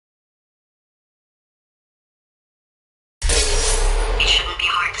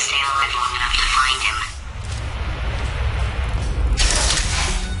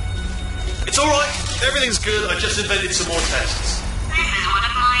everything's good. I just invented some more tests. This is one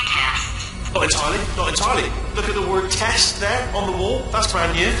of my tests. Not entirely, not entirely. Look at the word test there on the wall. That's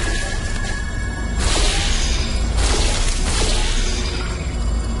brand new.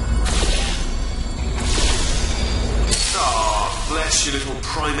 Ah, bless your little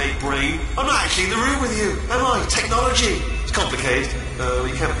primate brain. I'm not actually in the room with you, am I? Technology. It's complicated.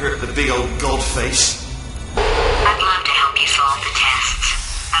 You can't hurt the big old god face. I'd love to help you solve the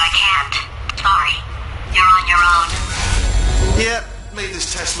tests, but I can't. Sorry. You're on your own. Yeah, made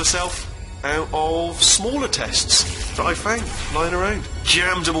this test myself out of smaller tests that I found lying around.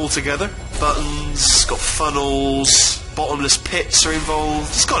 Jammed them all together. Buttons, got funnels, bottomless pits are involved.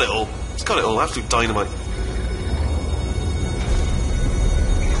 It's got it all. It's got it all. Absolute dynamite.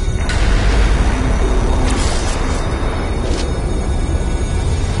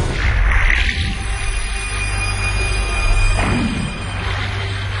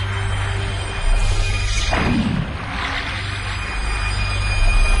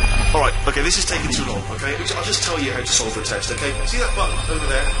 Alright, okay, this is taking too long, okay? I'll just tell you how to solve the test, okay? See that button over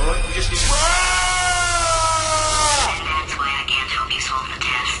there, alright? You just... And that's why I can't help you solve the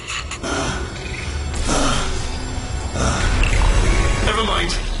tests. Never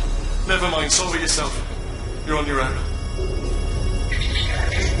mind. Never mind, solve it yourself. You're on your own.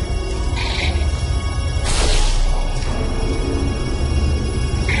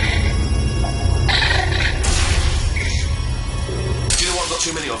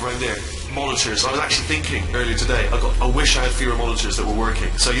 Too many of around there. Monitors. I was actually thinking earlier today, I wish I had fewer monitors that were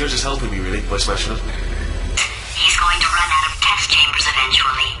working. So you're just helping me really by smashing them. He's going to run out of test chambers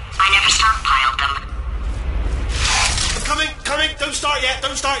eventually. I never stockpiled them. Coming! Don't start yet!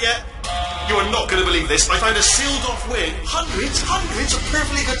 You are not going to believe this. I found a sealed off wing. Hundreds of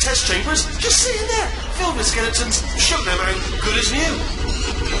perfectly good test chambers just sitting there, filled with skeletons. Shook them out, good as new.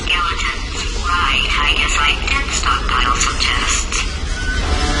 Skeletons. Right, I guess I did stockpile some tests.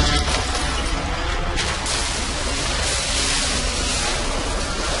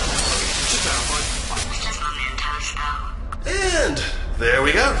 Just mementos, though. And there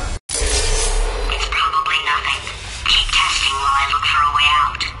we go. It's probably nothing. Keep testing while I look for a way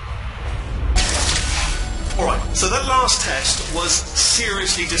out. Alright, so that last test was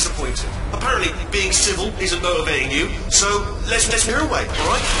seriously disappointing. Apparently, being civil isn't motivating you, so let's hear away,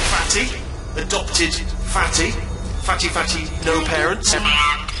 alright? Fatty, adopted fatty, no parents. And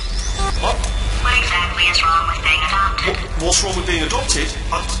What? what exactly is wrong with being adopted? What's wrong with being adopted?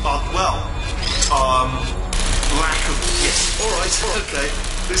 Lack of... Yes. Alright, okay.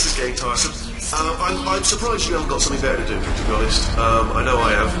 This is getting tiresome. I'm surprised you haven't got something better to do, to be honest. I know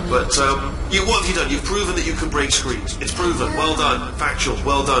I have, but what have you done? You've proven that you can break screens. It's proven. Well done. Factual.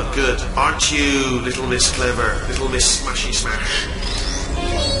 Well done. Good. Aren't you, little Miss Clever? Little Miss Smashy Smash?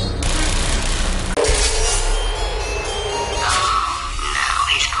 Now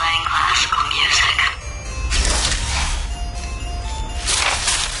he's playing classical music.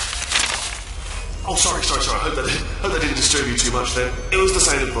 Oh, sorry. I hope that didn't disturb you too much then. It was the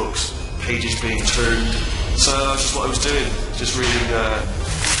sound of books. Pages being turned. So that's just what I was doing. Just reading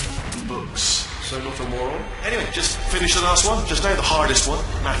books. So nothing more on. Anyway, just finished the last one. Just now the hardest one.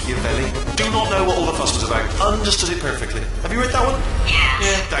 Machiavelli. Do not know what all the fuss was about. Understood it perfectly. Have you read that one?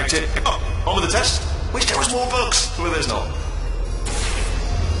 Yes. Yeah, doubt it. Oh, on with the test. Wish there was more books. Well, there's not.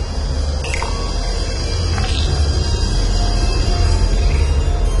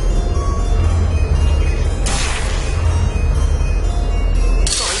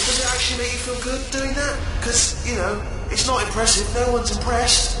 Make you feel good doing that? Because, it's not impressive. No one's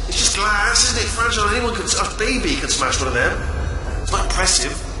impressed. It's just glass, isn't it? Fragile. A baby could smash one of them. It's not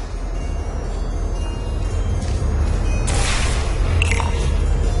impressive.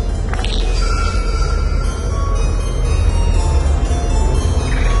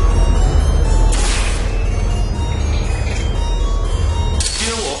 You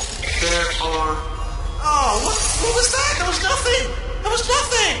know what? There are... Oh, what was that? There was nothing. There was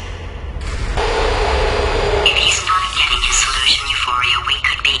nothing. If he's not getting his solution, Euphoria, we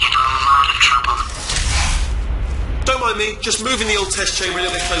could be in a lot of trouble. Don't mind me, just moving the old test chamber a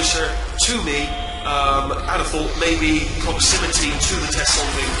little bit closer to me. I'd have thought maybe proximity to the test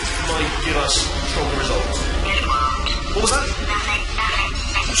solving might give us stronger results. It won't. What was that? Nothing.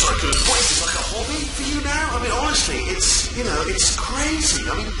 I'm sorry, good. What is this, like a hobby for you now? I mean, honestly, it's crazy.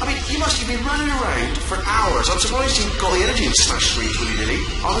 I mean, you must have been running around for hours. I'm surprised you've got the energy to smash screens willy-nilly.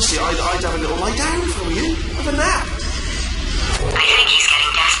 Honestly, I'd have a little lie down from you. Have a nap. I think he's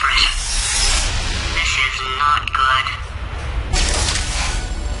getting desperate. This is not good.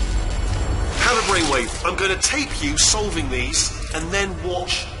 Have a brainwave. I'm going to tape you solving these and then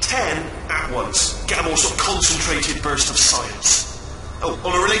watch 10 at once. Get a more sort of concentrated burst of science. Oh,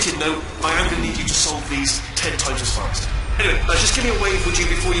 on a related note, I am going to need you to solve these 10 times as fast. Anyway, just give me a wave, would you,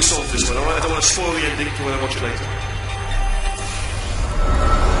 before you solve this one, alright? I don't want to spoil the ending for when I watch it later.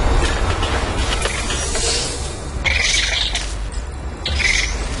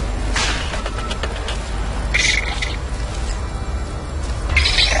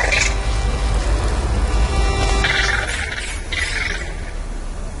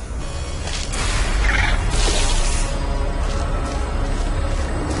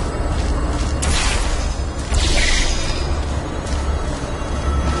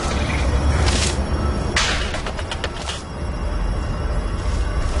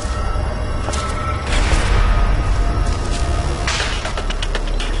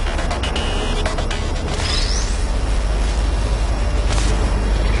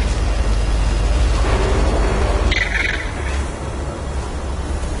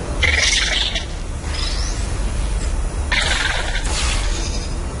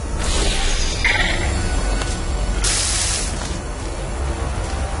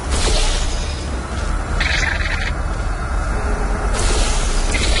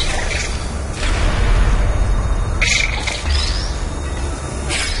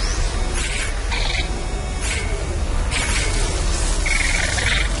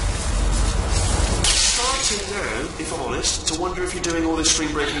 If I'm honest, to wonder if you're doing all this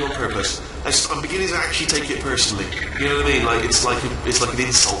stream breaking on purpose. I'm beginning to actually take it personally. You know what I mean? Like it's like an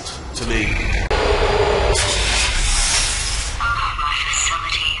insult to me. My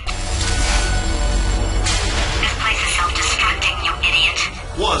facility. This place is self-destructing, you idiot.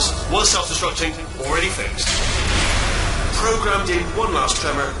 Was self-destructing, already fixed. Programmed in one last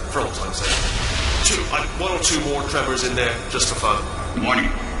tremor for old time's sake. One or two more tremors in there just for fun.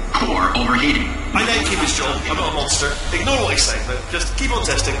 Warning. Core overheating. I let him keep his job. I'm not a monster. Ignore what he's saying, but just keep on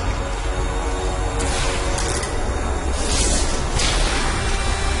testing.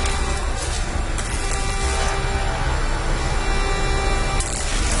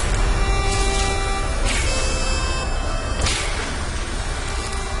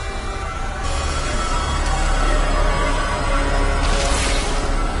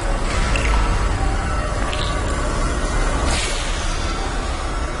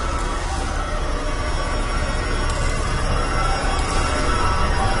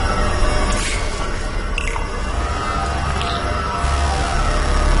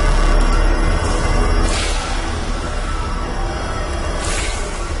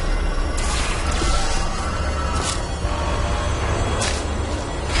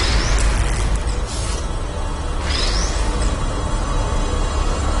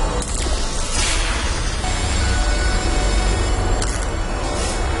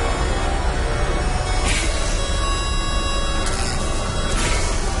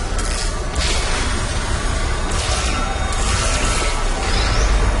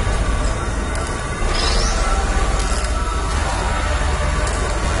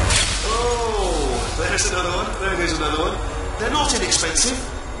 There's another one. They're not inexpensive.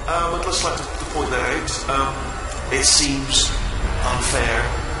 I'd just like to point that out. It seems unfair,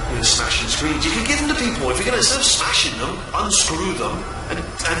 smashing screens. You can give them to people. If you're going to, instead of smashing them, unscrew them and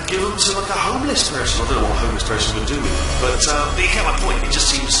give them to like a homeless person. I don't know what a homeless person would do with them. But you get my point. It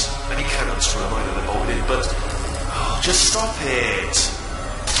just seems, and you can unscrew them, I know they're bolted, but just stop it.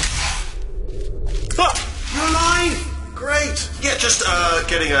 Ah, you're alive! Great. Yeah, just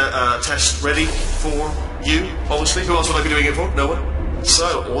getting a test ready for you, obviously. Who else would I be doing it for? No one.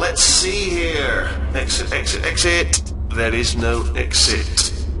 So, let's see here. Exit, exit, exit. There is no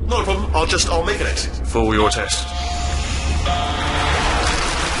exit. Not a problem. I'll make an exit for your test.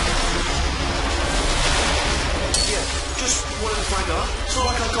 Yeah, just wanted to find out. It's not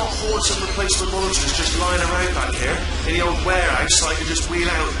like I've got hordes of replacement monitors just lying around back here in the old warehouse so I can just wheel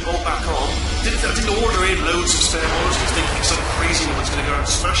out and bolt back on. I didn't order in loads of spare monitors thinking some crazy woman's going to go out and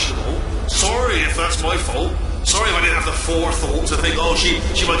smash them all. Sorry if that's my fault. Sorry if I didn't have the forethought to think,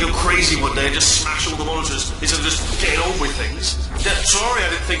 she might go crazy one day and just smash all the monitors instead of just getting on with things. Yeah, sorry I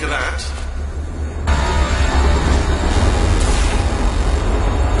didn't think of that.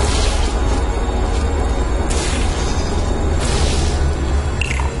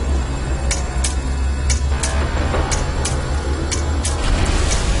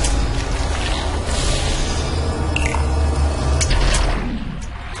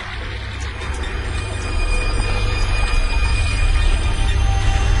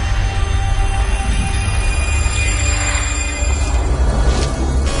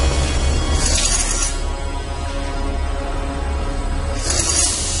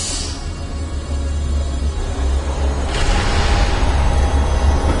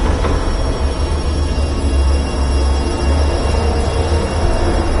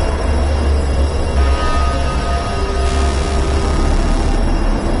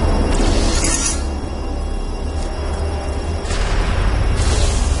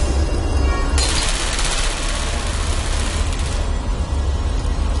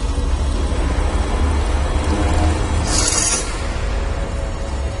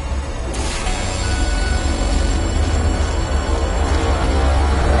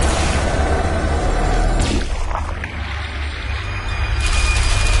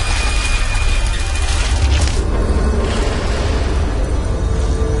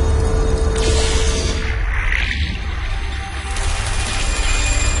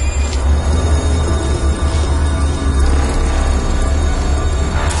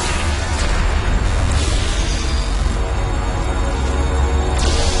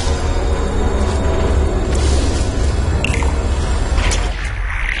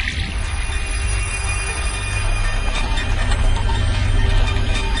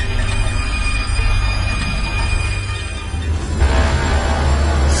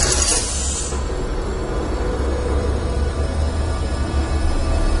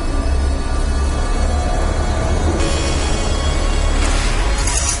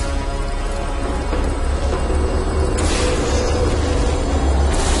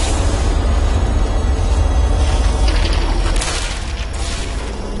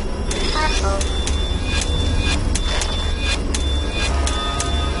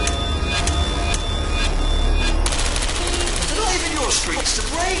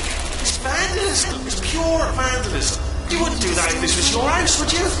 mistake. It's vandalism. It's pure vandalism. You wouldn't do that if this was your house,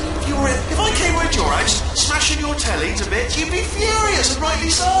 would you? If I came round your house, smashing your telly to bits, you'd be furious, and rightly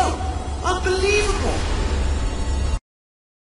so.